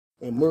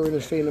And Murray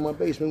is staying in my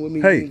basement with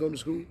me. Hey. He didn't go to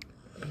school.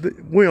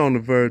 We're on the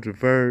verge of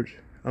Verge.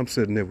 I'm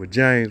sitting there with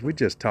James. We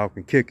just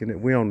talking, kicking it.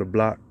 We on the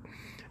block.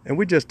 And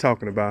we just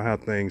talking about how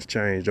things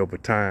change over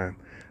time.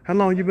 How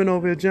long you been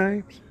over here,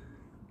 James?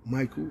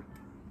 Michael.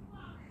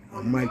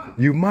 I'm Michael.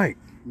 You Mike.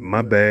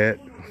 My bad.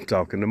 I'm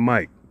talking to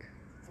Mike.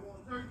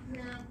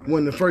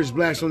 One of the first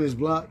blacks on this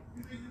block.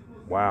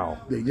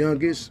 Wow. The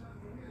youngest.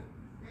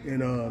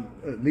 And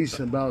at least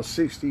about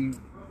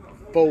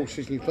 64,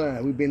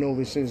 65. We've been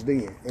over since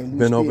then. And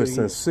Been over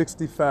since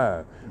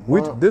 65.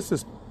 This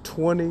is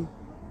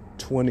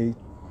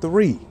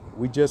 2023.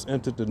 We just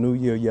entered the new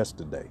year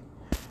yesterday.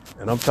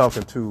 And I'm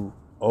talking to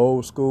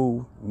old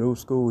school, new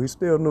school. He's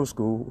still new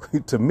school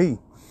to me.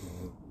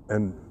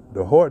 And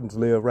the Hortons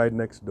live right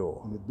next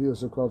door. And the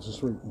Bills across the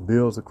street.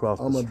 Bills across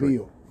the street. I'm a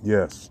Bill.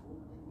 Yes.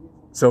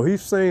 So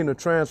he's seen a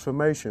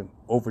transformation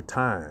over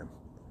time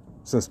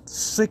since the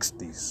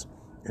 60s.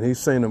 And he's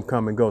seen them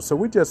come and go. So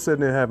we're just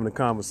sitting there having a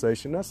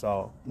conversation. That's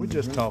all. We're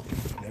just talking.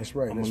 That's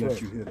right. I'm going to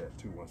let you hear that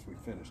too once we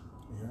finish.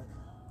 Yeah.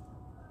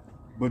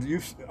 But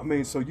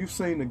so you've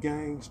seen the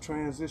gangs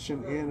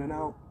transition in and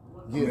out?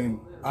 Yeah,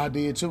 I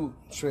did too,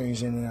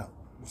 transition in and out.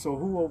 So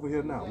who over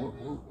here now?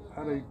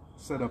 How they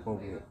set up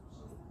over here?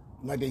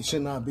 Like they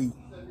should not be.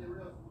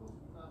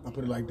 I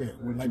put it like that.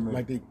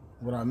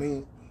 What I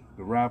mean?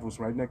 The rivals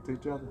right next to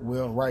each other?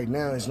 Well, right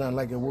now it's not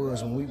like it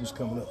was when we was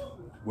coming up.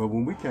 Well,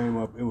 when we came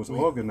up, it was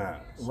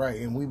organized.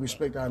 Right, and we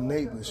respect our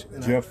neighbors.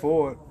 And Jeff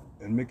Ford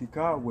and Mickey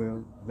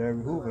Caldwell,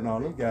 Larry Hoover, and all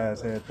them guys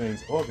had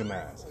things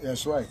organized.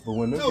 That's right. But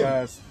when them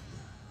guys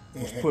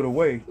was put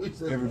away,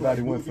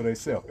 everybody went for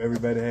themselves.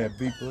 Everybody had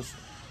beepers.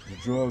 The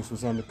drugs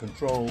was under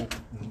control.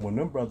 When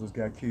them brothers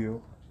got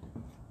killed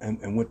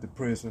and went to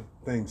prison,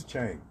 things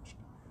changed.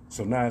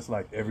 So now it's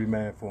like every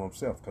man for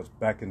himself. Because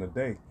back in the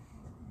day,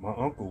 my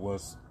uncle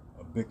was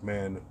a big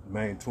man,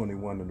 Main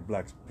 21 in the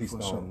Black Peace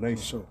Stone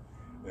Nation.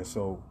 And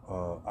so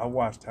I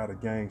watched how the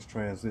gangs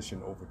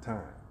transition over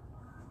time.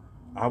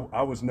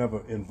 I was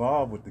never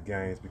involved with the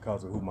gangs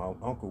because of who my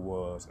uncle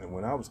was. And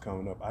when I was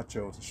coming up, I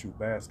chose to shoot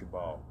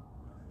basketball.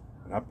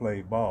 And I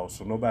played ball,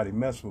 so nobody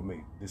messed with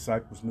me.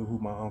 Disciples knew who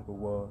my uncle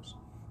was.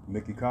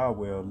 Mickey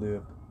Caldwell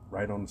lived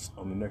right on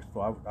the next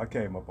floor. I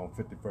came up on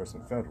 51st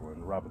and Federal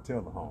in the Robert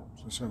Taylor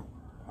homes. Sure.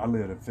 I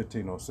lived in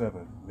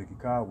 1507. Mickey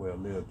Caldwell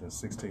lived in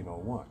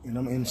 1601. And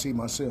I'm MC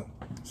myself.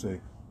 See,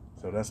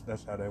 so that's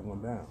how that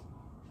went down.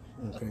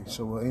 Okay,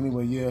 so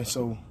anyway, yeah,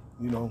 so,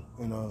 and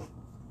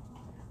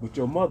with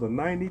your mother,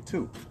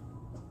 92.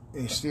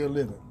 And still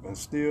living. And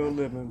still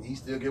living. He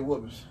still get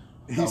whoopers.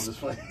 No,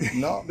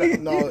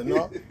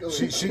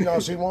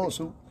 she wants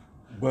to.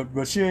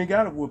 But she ain't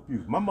got to whoop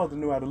you. My mother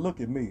knew how to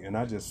look at me, and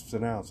I just sit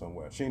down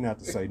somewhere. She ain't have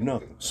to say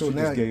nothing. So she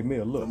now, just gave me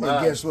a look. And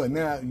guess what?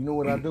 Now, you know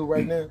what I do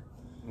right now?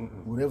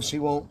 Whatever she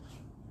want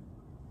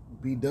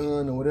be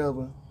done or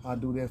whatever, I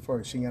do that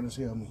first. She ain't got to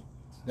tell me.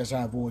 That's how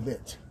I avoid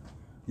that.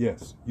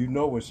 Yes, you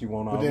know what she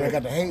want already. But then I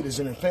got the haters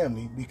in the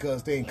family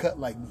because they ain't cut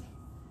like me.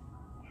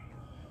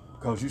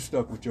 Because you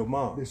stuck with your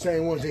mom. The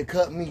same ones that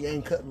cut me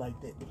ain't cut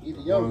like that. He the The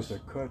ones youngest.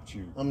 that cut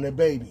you. I'm their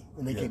baby.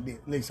 And they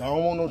can't, listen, I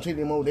don't want no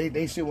titty anymore.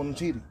 They still want no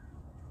titty.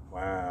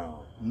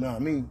 Wow. Nah,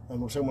 me, I'm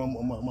going to say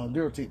my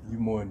girl titty. You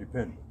more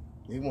independent.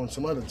 They want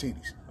some other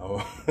titties.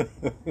 Oh,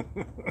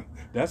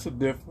 that's a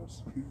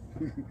difference.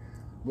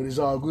 But it's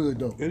all good,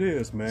 though. It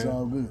is, man. It's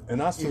all good.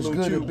 And I salute you. It's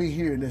good to be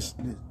here this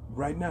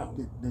right now.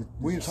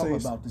 We talk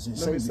about this and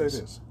let me say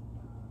this.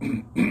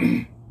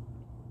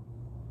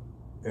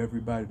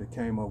 Everybody that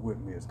came up with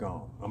me is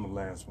gone. I'm the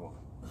last one.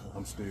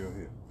 I'm still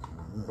here.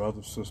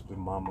 Brother, sister,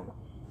 mama,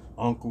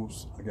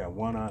 uncles. I got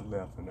one aunt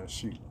left, and that's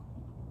Sheila.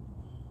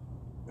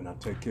 And I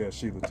take care of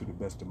Sheila to the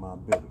best of my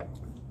ability.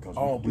 Because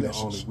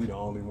we the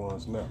only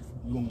ones left.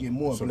 You're going to get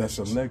more blessings.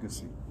 That's a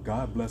legacy.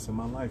 God blessing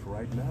my life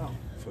right now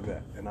for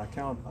that. And I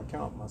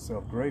count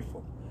myself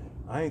grateful.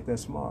 I ain't that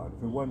smart.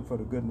 If it wasn't for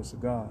the goodness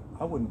of God,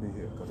 I wouldn't be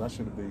here. Because I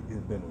should have been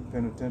in the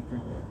penitentiary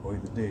or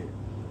either dead.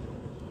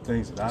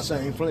 Things that I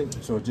same flavor.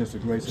 So it's just the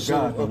grace of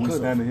God. But we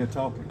standing here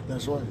talking.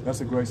 That's right. That's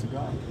the grace of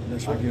God.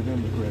 That's right. I give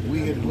him the credit.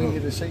 We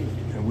here to save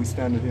it. And we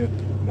standing here.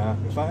 Now,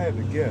 if I had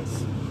to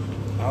guess,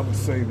 I would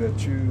say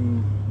that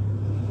you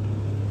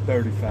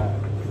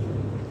 35.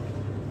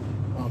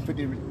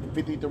 53.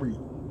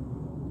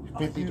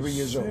 53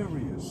 years old.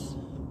 Serious?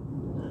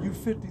 You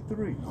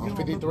 53. I'm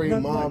 53,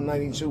 mom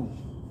 92.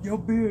 Your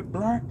beard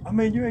black? I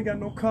mean, you ain't got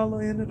no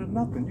color in it or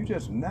nothing. You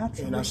just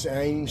natural. And I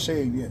ain't even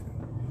saved yet.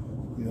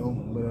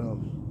 But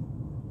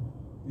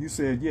you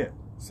said yet.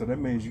 So that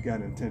means you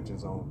got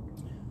intentions on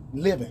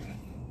living.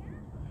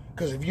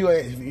 Because if your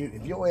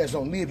ass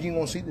don't live, you ain't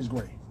gonna see this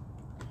gray.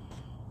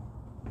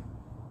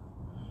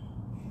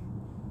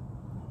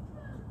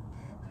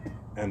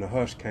 And the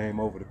hush came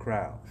over the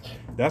crowd.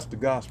 That's the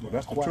gospel.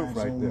 That's the truth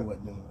right there.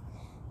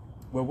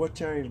 Well, what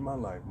changed my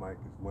life, Mike,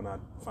 is when I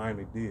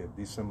finally did,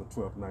 December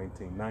 12th,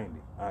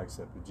 1990, I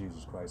accepted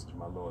Jesus Christ as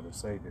my Lord and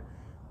Savior.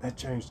 That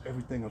changed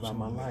everything about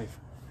my life.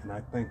 And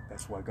I think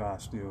that's why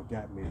God still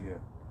got me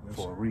here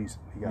for a reason.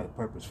 He got a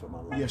purpose for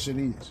my life. Yes, it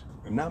is.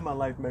 And now my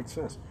life makes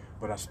sense.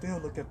 But I still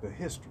look at the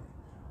history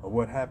of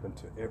what happened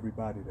to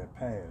everybody that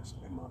passed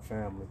in my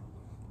family,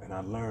 and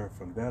I learned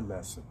from their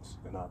lessons,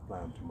 and I apply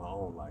them to my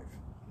own life.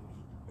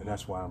 And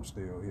that's why I'm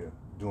still here,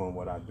 doing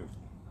what I do.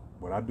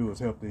 What I do is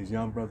help these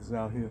young brothers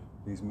out here,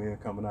 these men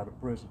coming out of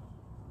prison,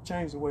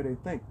 change the way they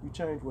think. You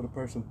change what a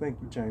person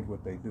thinks, you change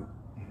what they do.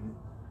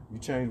 You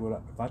change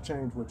if I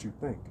change what you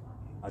think,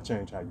 I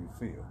change how you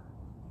feel.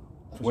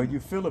 The way you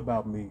feel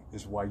about me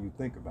is why you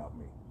think about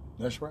me.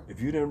 That's right.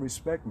 If you didn't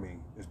respect me,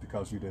 it's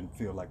because you didn't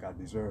feel like I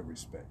deserve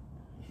respect.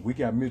 We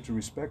got mutual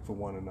respect for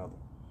one another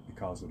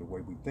because of the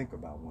way we think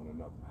about one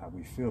another, how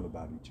we feel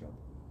about each other.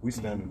 We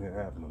standing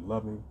here having a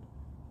loving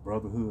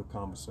brotherhood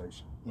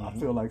conversation. I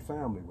feel like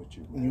family with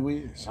you, man. You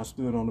is. I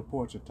stood on the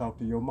porch and talked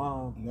to your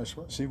mom. That's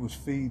right. She was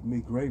feeding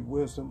me great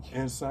wisdom,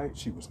 insight.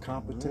 She was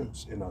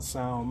competent in a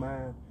sound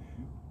mind.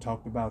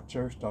 Talked about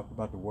church, talked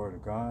about the word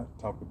of God,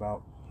 talked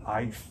about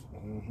life,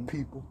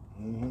 people.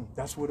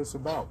 That's what it's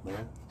about,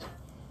 man.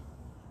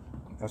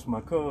 That's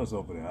my cuz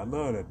over there. I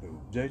love that dude.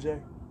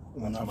 JJ.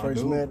 When I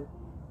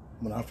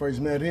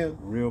first met him,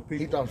 real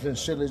people. He thought he was gonna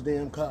sell his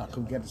damn car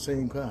because we got the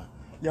same car.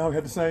 Y'all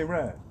had the same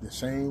ride? The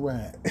same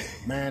ride.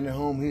 Man at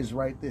home, he's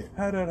right there.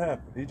 How'd that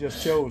happen? He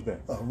just chose that.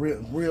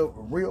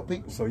 Real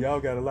people. So y'all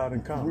got a lot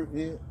in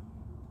common.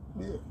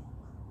 Yeah.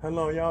 How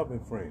long y'all been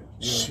friends?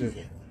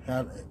 Shit.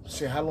 How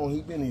long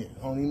he been here?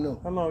 I don't even know.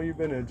 How long you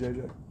been here,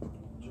 JJ?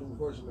 June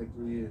 1st, like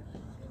 3 years.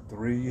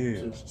 3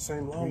 years.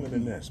 Same longer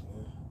than that.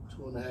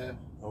 2.5.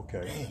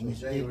 Okay. Damn,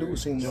 they do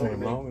seem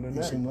longer than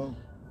that. Seem long.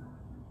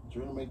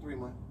 June to make 3,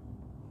 man.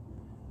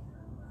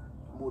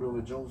 I moved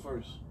over June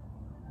 1st.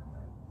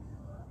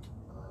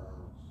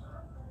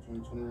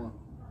 2021.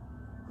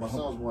 My son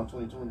was born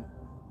 2020,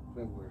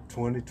 February.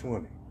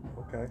 2020.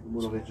 Okay. We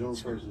moved over June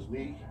 1st. It's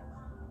me,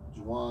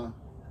 Juwan,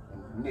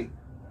 and Nick.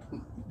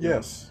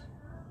 Yes.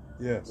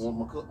 Yes. My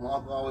uncle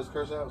always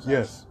curse out. So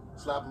yes.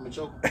 Slap him and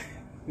choke him.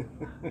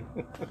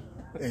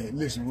 Hey,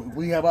 listen,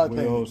 we have our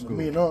things.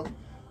 Me and Unc,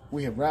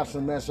 we have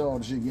wrestling match, all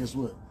the shit. Guess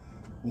what?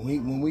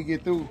 When we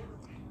get through,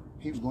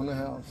 he was going to the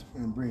house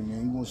and bring,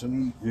 man, you want some to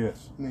eat?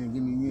 Yes. Man,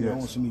 give me, I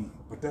want some to eat.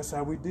 But that's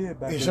how we did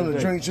back in the day. Something to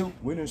drink too?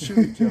 We didn't shoot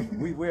each other.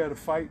 We had a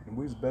fight and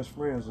we was best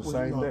friends the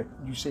same day.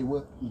 You say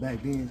what?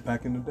 Back then?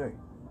 Back in the day.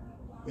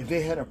 If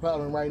they had a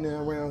problem right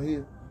now around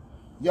here,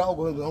 y'all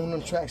going to go on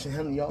them tracks and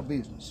handle y'all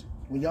business.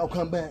 When y'all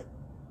come back,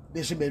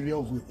 this shit better be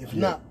over with. If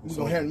not, we're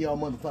going to handle y'all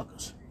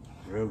motherfuckers.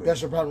 Really?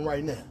 That's the problem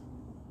right now.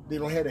 They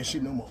don't have that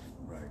shit no more.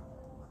 Right.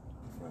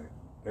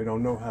 They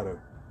don't know how to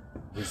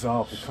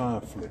resolve the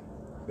conflict.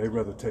 They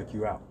rather take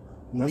you out.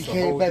 When we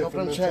came back up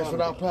on the tracks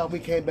without problem, we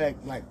came back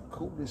like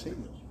cool as hell.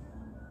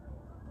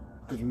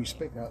 Because we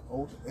respect our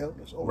older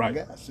elders, older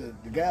guys. So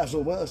the guys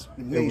over us,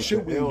 they made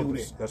sure we didn't do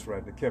that. That's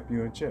right, they kept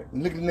you in check.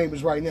 And look at the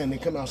neighbors right now, and they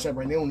come outside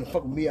right now. They don't want to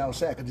fuck with me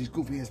outside because these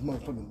goofy ass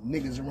motherfucking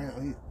niggas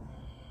around here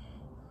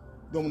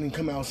don't even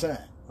come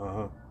outside.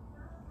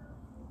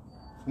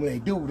 When they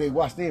do, they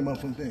watch their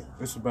motherfucking thing.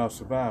 It's about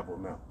survival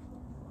now.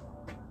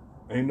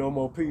 Ain't no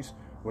more peace.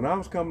 When I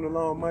was coming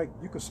along, Mike,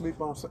 you could sleep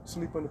on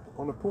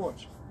the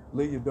porch.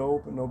 Leave your door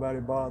open, nobody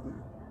bother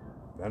you.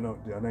 That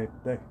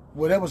ain't the day.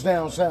 Well, that was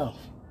down south.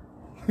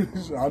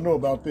 I know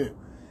about that.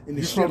 And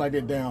it's shit like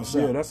that down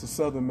south. Yeah, that's a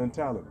southern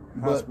mentality,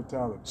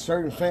 hospitality.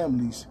 Certain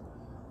families,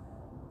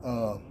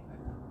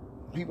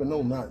 people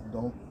know not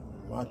them.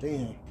 We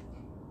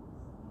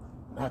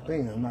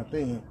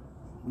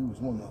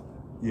was one of them.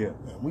 Yeah.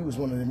 We was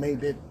one of them that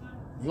made that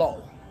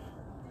law.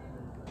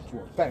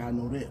 For a fact, I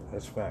know that.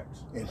 That's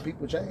facts. And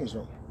people change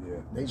them.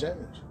 Yeah. They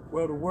change.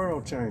 Well, the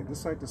world changed.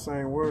 This ain't the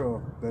same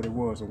world that it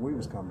was when we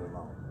was coming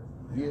along.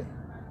 Yeah.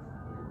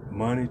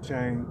 Money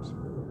changed.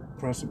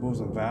 Principles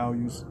and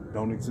values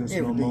don't exist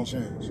no more. Everything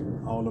changed.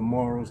 All the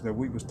morals that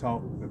we was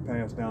taught and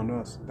passed down to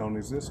us don't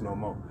exist no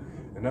more.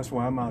 And that's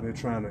why I'm out here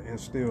trying to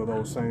instill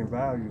those same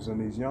values in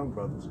these young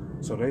brothers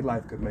so their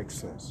life could make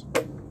sense.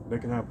 They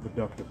can have a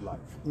productive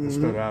life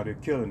instead of out here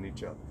killing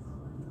each other.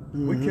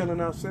 We're killing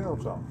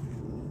ourselves off.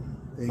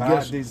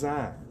 By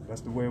design.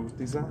 That's the way it was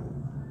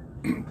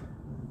designed.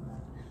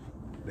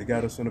 They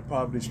got us in a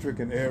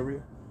poverty-stricken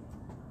area.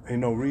 Ain't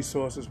no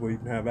resources where you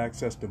can have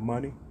access to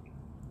money.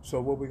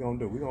 So what we gonna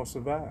do? We gonna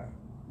survive.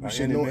 You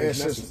said no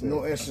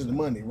access to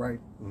money, right?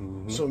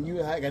 So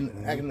you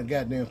acting a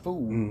goddamn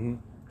fool.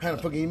 How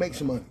the fuck can you make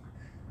some money?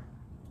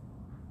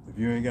 If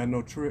you ain't got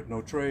no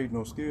trade,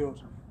 no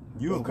skills,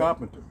 you a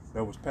carpenter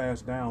that was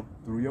passed down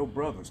through your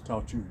brothers,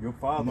 taught you. Your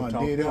father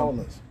taught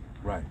him.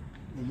 Right.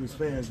 It was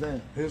passed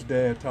down. His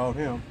dad taught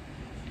him.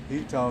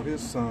 He taught his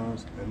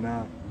sons, and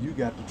now you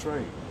got the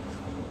trade.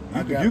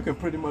 You can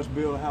pretty much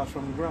build a house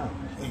from the ground.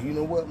 And you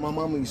know what? My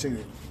mama used to say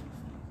that.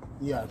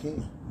 Yeah, I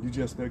can. You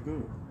just that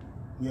good.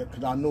 Yeah,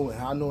 because I know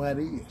how it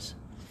is.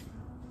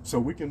 So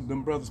we can,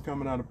 them brothers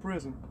coming out of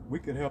prison, we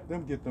can help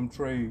them get them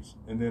trades,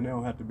 and then they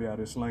don't have to be out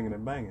there slinging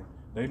and banging.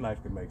 Their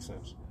life can make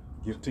sense.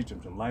 Teach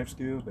them some life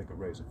skills. They can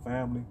raise a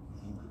family.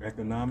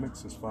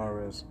 Economics, as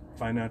far as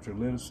financial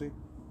literacy.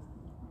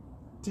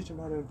 Teach them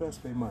how to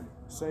invest their money,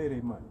 save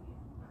their money,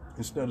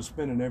 instead of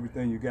spending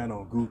everything you got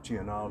on Gucci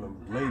and all them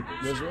labels.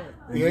 That's right.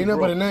 You ain't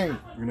nothing but a name.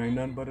 You ain't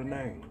nothing but a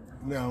name.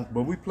 Now,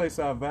 but we place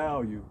our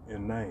value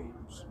in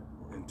names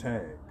and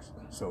tags.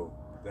 So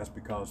that's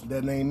because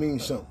that name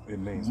means something. It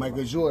means Michael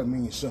something. Jordan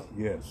means something.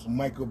 Yes.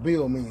 Michael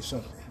Bill means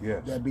something.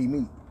 Yes. That be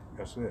me.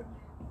 That's it.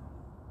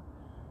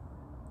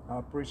 I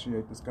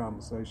appreciate this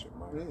conversation,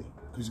 Mike.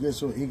 Because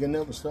guess what? He can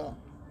never stop.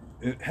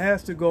 It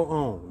has to go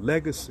on.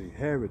 Legacy,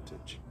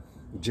 heritage,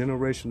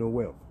 generational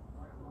wealth.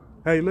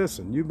 Hey,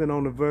 listen, you've been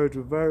on The Verge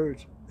with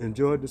Verge.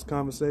 Enjoyed this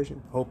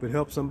conversation. Hope it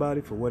helps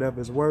somebody for whatever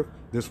it's worth.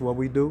 This is what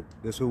we do.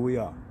 This is who we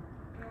are.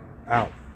 Out.